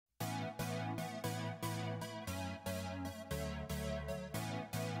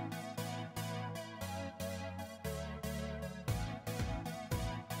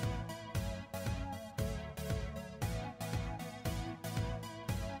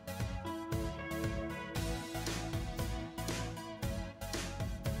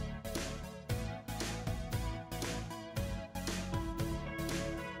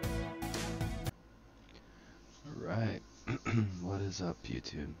is up,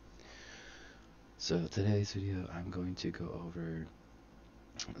 YouTube? So today's video I'm going to go over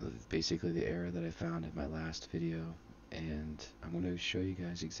basically the error that I found in my last video, and I'm going to show you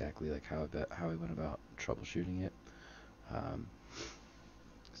guys exactly like how I went about troubleshooting it.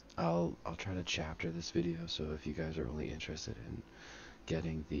 I'll try to chapter this video, so if you guys are only interested in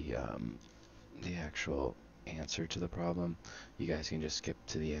getting the actual answer to the problem, you guys can just skip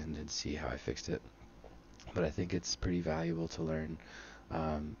to the end and see how I fixed it. But I think it's pretty valuable to learn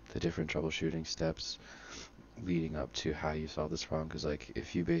the different troubleshooting steps leading up to how you solve this problem, because like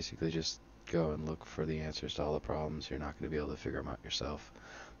if you basically just go and look for the answers to all the problems, you're not going to be able to figure them out yourself.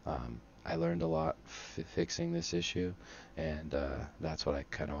 I learned a lot fixing this issue, and that's what I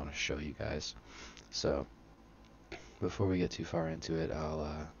kind of want to show you guys. So before we get too far into it,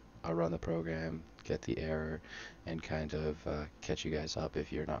 I'll run the program, get the error, and kind of catch you guys up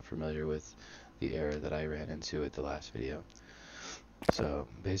if you're not familiar with the error that I ran into at the last video. So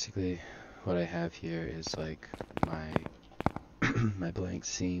basically what I have here is like my my blank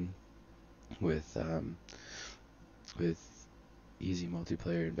scene with easy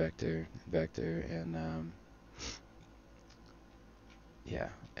multiplayer and vector and yeah,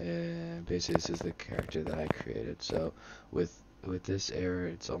 and basically this is the character that I created. So with this error,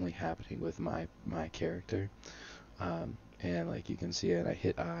 it's only happening with my character, and like you can see it, I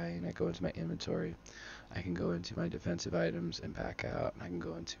hit I and I go into my inventory. I can go into my defensive items and back out, and I can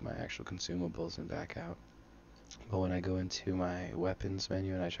go into my actual consumables and back out. But when I go into my weapons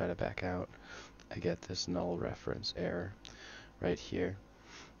menu and I try to back out, I get this null reference error right here.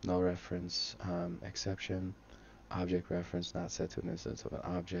 Null reference exception, object reference not set to an instance of an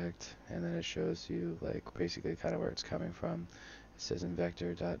object, and then it shows you like basically kind of where it's coming from. It says in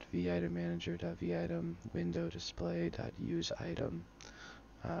vector.vitemanager.vitem window display.useItem,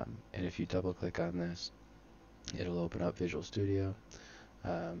 and if you double click on this, it'll open up Visual Studio.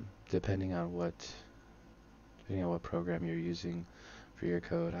 Depending on what program you're using for your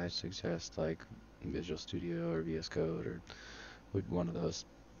code, I suggest like Visual Studio or VS Code or one of those.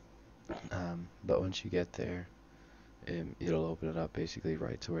 But once you get there, it'll open it up basically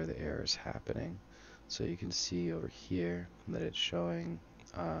right to where the error is happening. So you can see over here that it's showing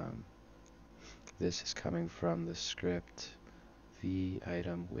this is coming from the script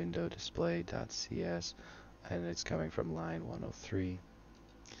vitem window display.cs, and it's coming from line 103.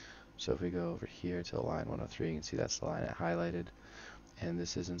 So if we go over here to line 103, you can see that's the line I highlighted, and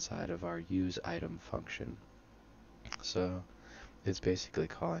this is inside of our useItem function. So it's basically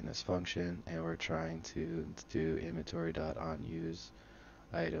calling this function, and we're trying to do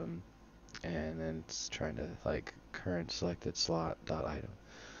inventory.onUseItem, and then it's trying to like current selected slot.item.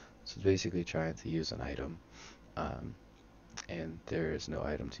 So it's basically trying to use an item, and there is no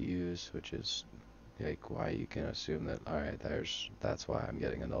item to use, which is like why you can assume that alright, that's why I'm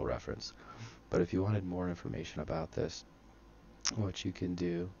getting a null reference. But if you wanted more information about this, what you can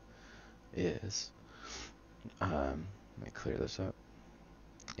do is let me clear this up.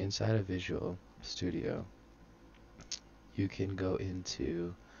 Inside of Visual Studio, you can go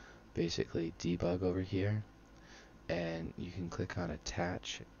into basically debug over here, and you can click on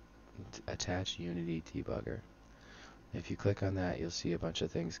attach Unity Debugger. If you click on that, you'll see a bunch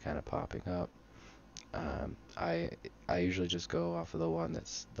of things kind of popping up. I usually just go off of the one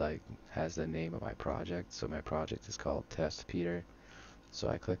that's like has the name of my project. So my project is called Test Peter. So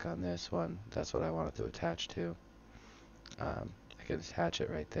I click on this one. That's what I want it to attach to. I can attach it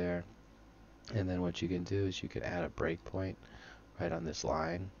right there. And then what you can do is you can add a breakpoint right on this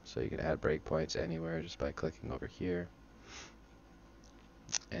line. So you can add breakpoints anywhere just by clicking over here.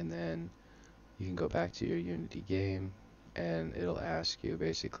 And then you can go back to your Unity game, and it'll ask you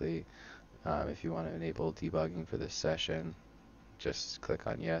basically if you want to enable debugging for this session. Just click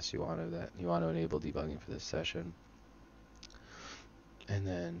on yes, you want to enable debugging for this session, and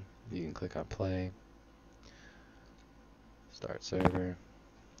then you can click on play, start server,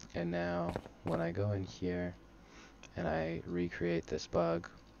 and now when I go in here and I recreate this bug,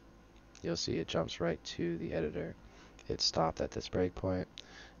 you'll see it jumps right to the editor. It stopped at this breakpoint,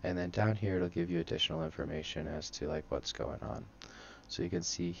 and then down here it'll give you additional information as to like what's going on. So you can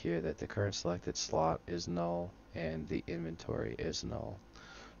see here that the current selected slot is null and the inventory is null,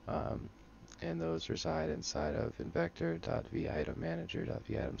 and those reside inside of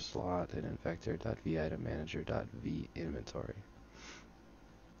invector.vitemanager.vitemslot and invector.vitemanager.vinventory.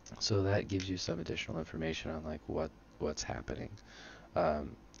 So that gives you some additional information on like what's happening.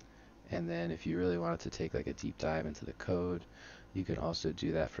 And then if you really wanted to take like a deep dive into the code, you can also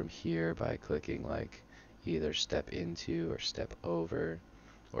do that from here by clicking like either step into or step over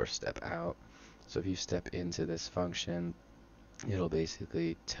or step out. So if you step into this function, it'll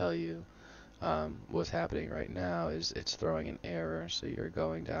basically tell you what's happening right now is it's throwing an error. So you're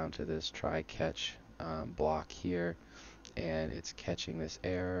going down to this try catch block here, and it's catching this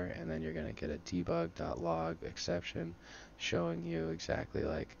error, and then you're going to get a debug.log exception showing you exactly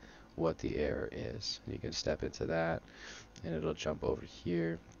like what the error is. And you can step into that, and it'll jump over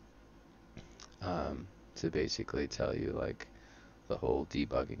here to basically tell you like the whole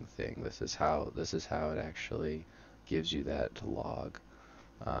debugging thing. This is how it actually gives you that log.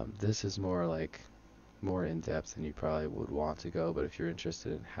 This is more in depth than you probably would want to go, but if you're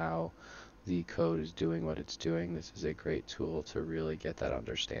interested in how the code is doing what it's doing, this is a great tool to really get that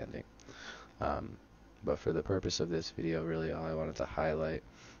understanding. But for the purpose of this video, really all I wanted to highlight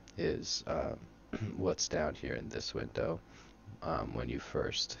is what's down here in this window when you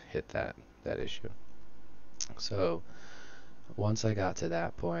first hit that issue. So once I got to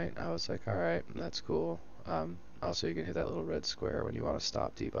that point, I was like, alright, that's cool. Also, you can hit that little red square when you want to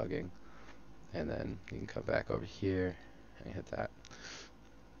stop debugging, and then you can come back over here and hit that.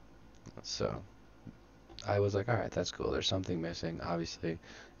 So I was like, alright, that's cool. There's something missing, obviously,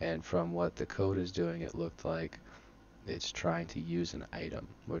 and from what the code is doing, it looked like it's trying to use an item,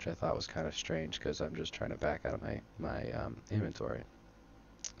 which I thought was kind of strange because I'm just trying to back out of my inventory.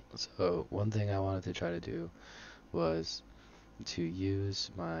 So one thing I wanted to try to do was to use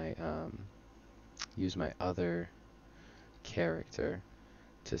my other character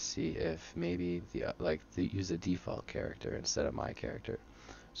to see if maybe use the default character instead of my character.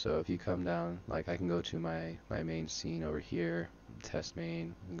 So if you come down, like I can go to my main scene over here, test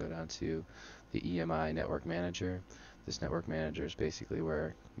main, and go down to the EMI network manager. This network manager is basically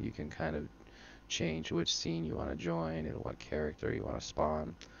where you can kind of change which scene you want to join and what character you want to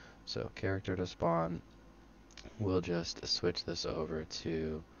spawn. So character to spawn, we'll just switch this over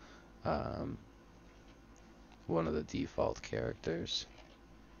to one of the default characters.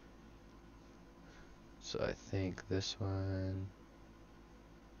 So I think this one,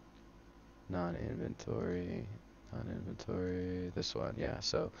 non-inventory, this one, yeah,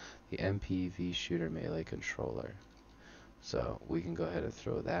 so the MPV shooter melee controller. So we can go ahead and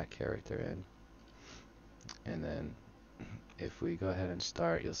throw that character in, and then if we go ahead and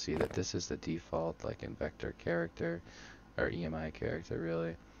start, you'll see that this is the default like in vector character, or EMI character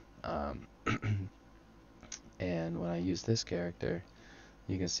really. And when I use this character,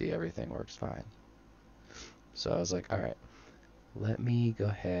 you can see everything works fine. So I was like, alright, let me go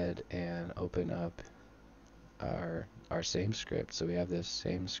ahead and open up our same script. So we have this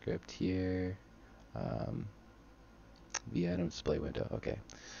same script here, the item display window. Okay,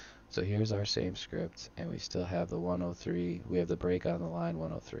 so here's our same script, and we still have the 103. We have the break on the line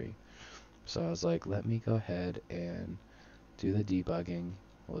 103. So I was like, let me go ahead and do the debugging.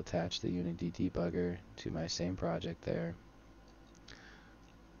 We'll attach the Unity debugger to my same project there.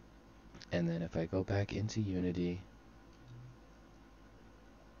 And then if I go back into Unity,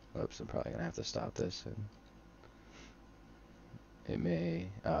 oops, I'm probably gonna have to stop this, and it may,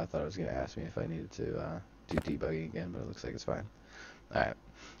 I thought it was gonna ask me if I needed to do debugging again, but it looks like it's fine. Alright,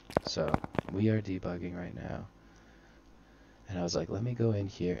 so we are debugging right now, and I was like, let me go in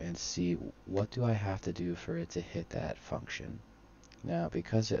here and see what do I have to do for it to hit that function. Now,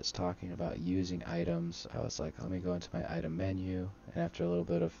 because it's talking about using items, I was like, let me go into my item menu, and after a little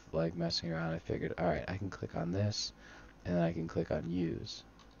bit of like messing around, I figured, alright, I can click on this, and then I can click on use.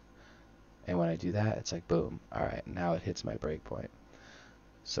 And when I do that, it's like, boom, alright, now it hits my breakpoint.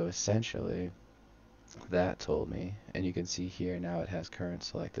 So essentially, that told me, and you can see here now it has current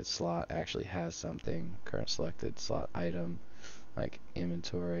selected slot, actually has something, current selected slot item, like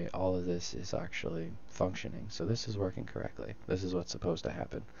inventory, all of this is actually functioning. So this is working correctly. This is what's supposed to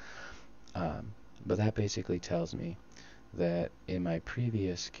happen. But that basically tells me that in my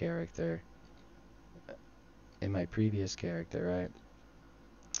previous character, right,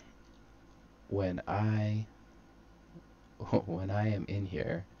 when I am in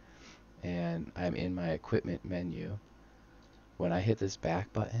here and I'm in my equipment menu, when I hit this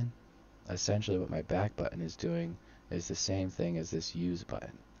back button, essentially what my back button is doing is the same thing as this use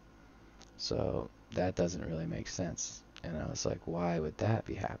button. So that doesn't really make sense. And I was like, why would that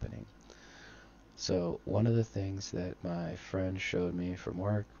be happening? So one of the things that my friend showed me from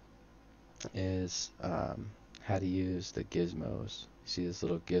work is how to use the gizmos. You see this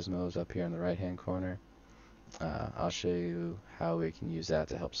little gizmos up here in the right hand corner? I'll show you how we can use that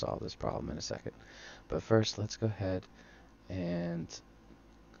to help solve this problem in a second. But first, let's go ahead and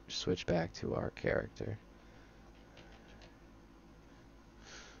switch back to our character.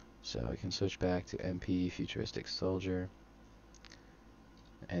 So we can switch back to MP Futuristic Soldier,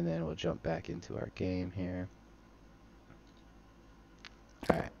 and then we'll jump back into our game here.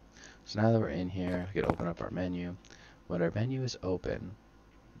 Alright, so now that we're in here, we can open up our menu. When our menu is open,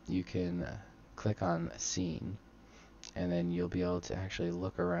 you can click on Scene, and then you'll be able to actually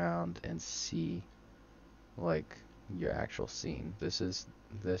look around and see like your actual scene. This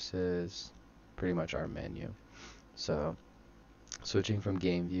is pretty much our menu. So switching from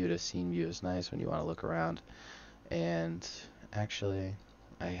game view to scene view is nice when you want to look around. And actually,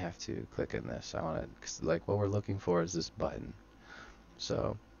 I have to click in this. I want to, like, what we're looking for is this button.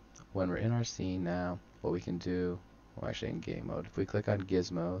 So when we're in our scene now, what we can do, well, actually in game mode, if we click on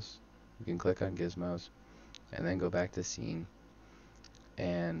Gizmos, we can click on Gizmos and then go back to scene,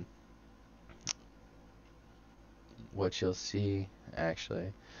 and what you'll see,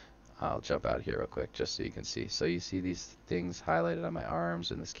 actually, I'll jump out here real quick just so you can see. So you see these things highlighted on my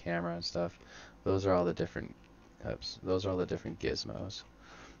arms and this camera and stuff. Those are all the different those are all the different gizmos.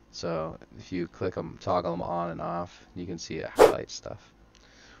 So if you click them, toggle them on and off, you can see it highlights stuff.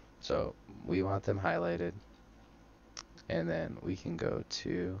 So we want them highlighted, and then we can go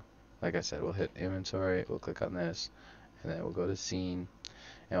to, like I said, we'll hit inventory, we'll click on this, and then we'll go to scene,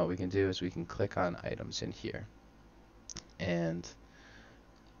 and what we can do is we can click on items in here and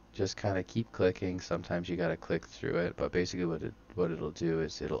just kind of keep clicking. Sometimes you got to click through it, but basically what it'll do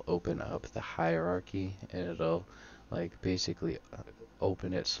is it'll open up the hierarchy, and it'll like basically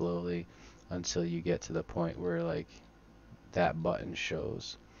open it slowly until you get to the point where like that button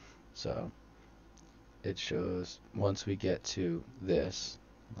shows. So it shows once we get to this,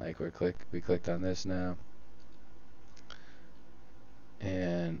 like we clicked on this now,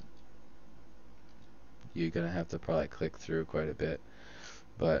 and you're gonna have to probably click through quite a bit,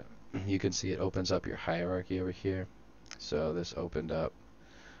 but you can see it opens up your hierarchy over here. So this opened up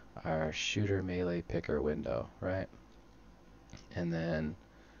our shooter melee picker window, right? And then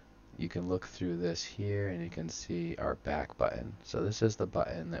you can look through this here and you can see our back button. So this is the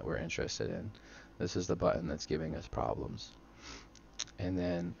button that we're interested in. This is the button that's giving us problems. And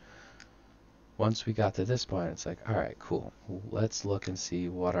then once we got to this point, it's like, alright, cool. Let's look and see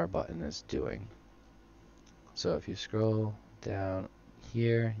what our button is doing. So if you scroll down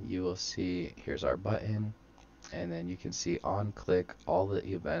here, you will see here's our button, and then you can see on click all the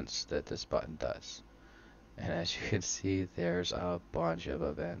events that this button does. And as you can see, there's a bunch of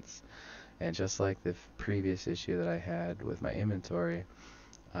events. And just like the previous issue that I had with my inventory,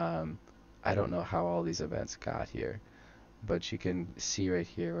 I don't know how all these events got here, but you can see right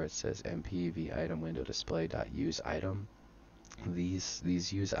here where it says MPV item window display dot use item. These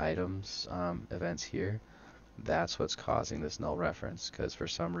use items events here, that's what's causing this null reference, because for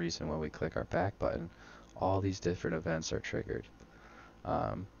some reason when we click our back button, all these different events are triggered.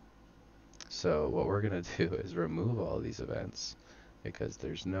 So what we're going to do is remove all these events, because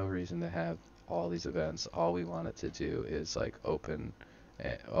there's no reason to have all these events. All we want it to do is like open,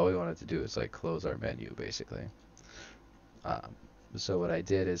 all we want it to do is like close our menu basically. So what I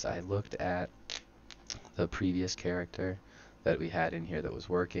did is I looked at the previous character that we had in here that was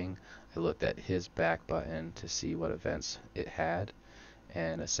working. I looked at his back button to see what events it had,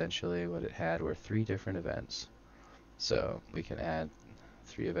 and essentially what it had were 3 different events. So we can add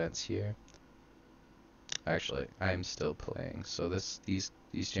 3 events here. Actually, I'm still playing, so these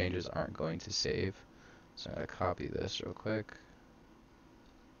changes aren't going to save. So I'm going to copy this real quick.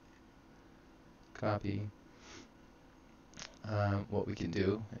 Copy. What we can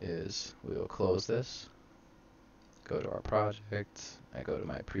do is we will close this, go to our project, I go to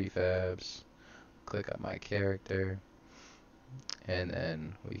my prefabs, click on my character, and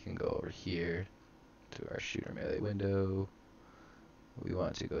then we can go over here to our shooter melee window. We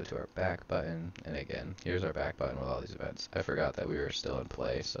want to go to our back button, and again, here's our back button with all these events. I forgot that we were still in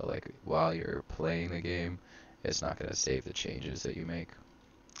play, so like while you're playing the game, it's not going to save the changes that you make.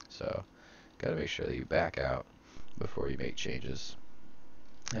 So gotta make sure that you back out before you make changes.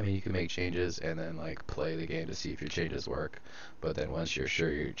 I mean, you can make changes and then like play the game to see if your changes work, but then once you're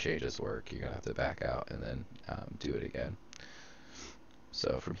sure your changes work, you're gonna have to back out and then do it again.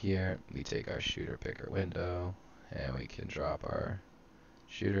 So from here, we take our shooter picker window, and we can drop our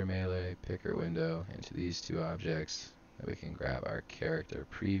shooter melee picker window into these 2 objects. And we can grab our character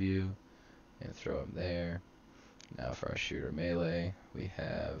preview and throw them there. Now for our shooter melee, we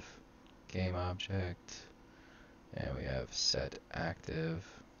have game object, and we have set active.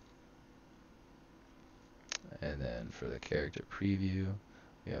 And then for the character preview,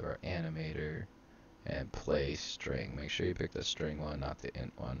 we have our animator and play string. Make sure you pick the string one, not the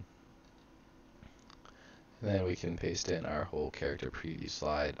int one. And then we can paste in our whole character preview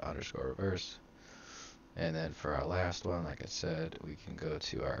slide underscore reverse. And then for our last one, like I said, we can go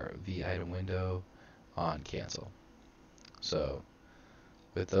to our v item window on cancel. So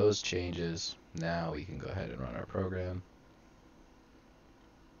with those changes, now we can go ahead and run our program.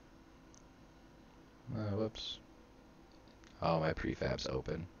 Whoops. Oh, my prefab's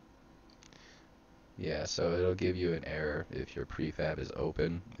open. Yeah, so it'll give you an error if your prefab is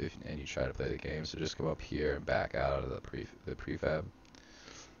open and you try to play the game. So just come up here and back out of the prefab.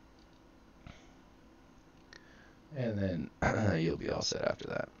 And then you'll be all set after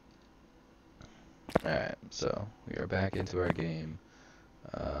that. Alright, so we are back into our game.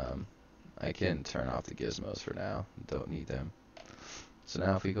 I can turn off the gizmos for now. Don't need them. So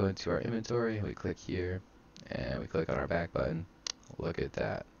now if we go into our inventory, we click here, and we click on our back button. Look at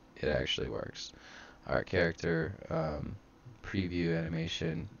that. It actually works. Our character preview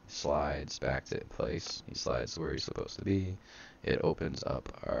animation slides back to place. He slides where he's supposed to be. It opens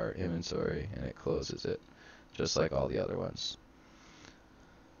up our inventory, and it closes it, just like all the other ones.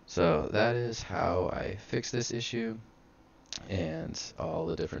 So that is how I fixed this issue, and all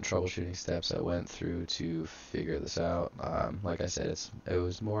the different troubleshooting steps I went through to figure this out. Like I said, it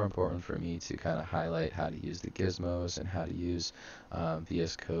was more important for me to kind of highlight how to use the gizmos and how to use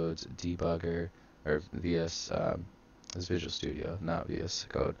VS Code's debugger, or VS is Visual Studio, not VS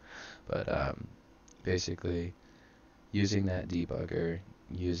Code, but basically using that debugger,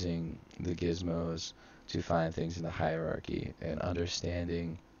 using the gizmos to find things in the hierarchy, and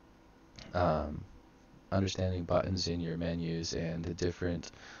understanding buttons in your menus and the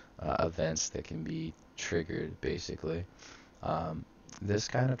different events that can be triggered, basically. This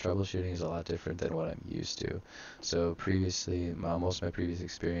kind of troubleshooting is a lot different than what I'm used to. So previously, most of my previous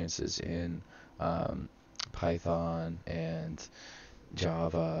experiences in Python and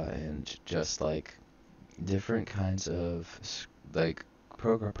Java and just like different kinds of like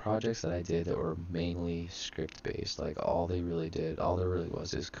program projects that I did that were mainly script based. Like all there really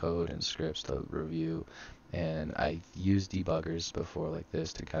was is code and scripts to review, and I used debuggers before like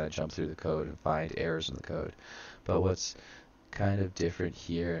this to kind of jump through the code and find errors in the code. But what's kind of different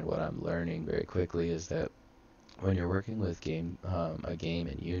here, and what I'm learning very quickly, is that when you're working with a game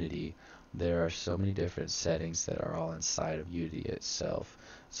in Unity, there are so many different settings that are all inside of Unity itself.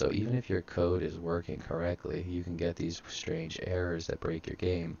 So even if your code is working correctly, you can get these strange errors that break your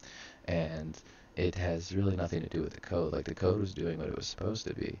game, and it has really nothing to do with the code. Like, the code was doing what it was supposed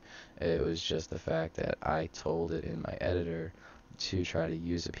to be. It was just the fact that I told it in my editor to try to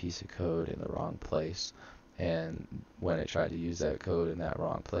use a piece of code in the wrong place. And when it tried to use that code in that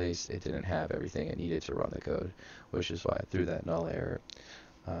wrong place, it didn't have everything it needed to run the code, which is why I threw that null error.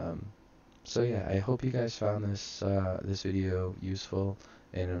 So yeah, I hope you guys found this video useful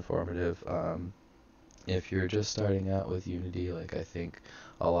and informative. If you're just starting out with Unity, like, I think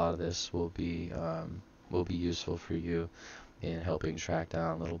a lot of this will be useful for you in helping track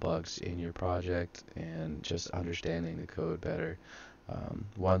down little bugs in your project and just understanding the code better.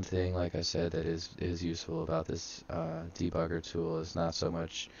 One thing, like I said, that is useful about this debugger tool is not so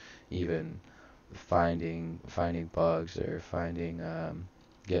much even finding bugs or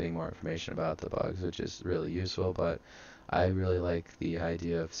getting more information about the bugs, which is really useful, but I really like the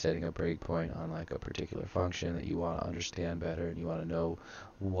idea of setting a breakpoint on like a particular function that you want to understand better and you want to know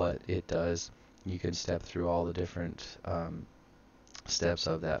what it does. You can step through all the different steps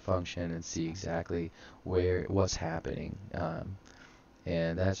of that function and see exactly what's happening.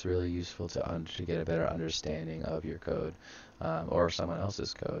 And that's really useful to get a better understanding of your code, or someone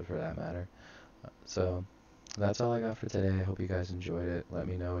else's code for that matter. So that's all I got for today. I hope you guys enjoyed it. Let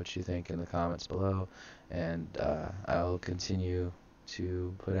me know what you think in the comments below, and I'll continue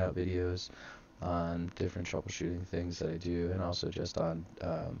to put out videos on different troubleshooting things that I do, and also just on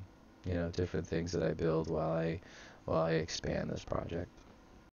different things that I build while I expand this project.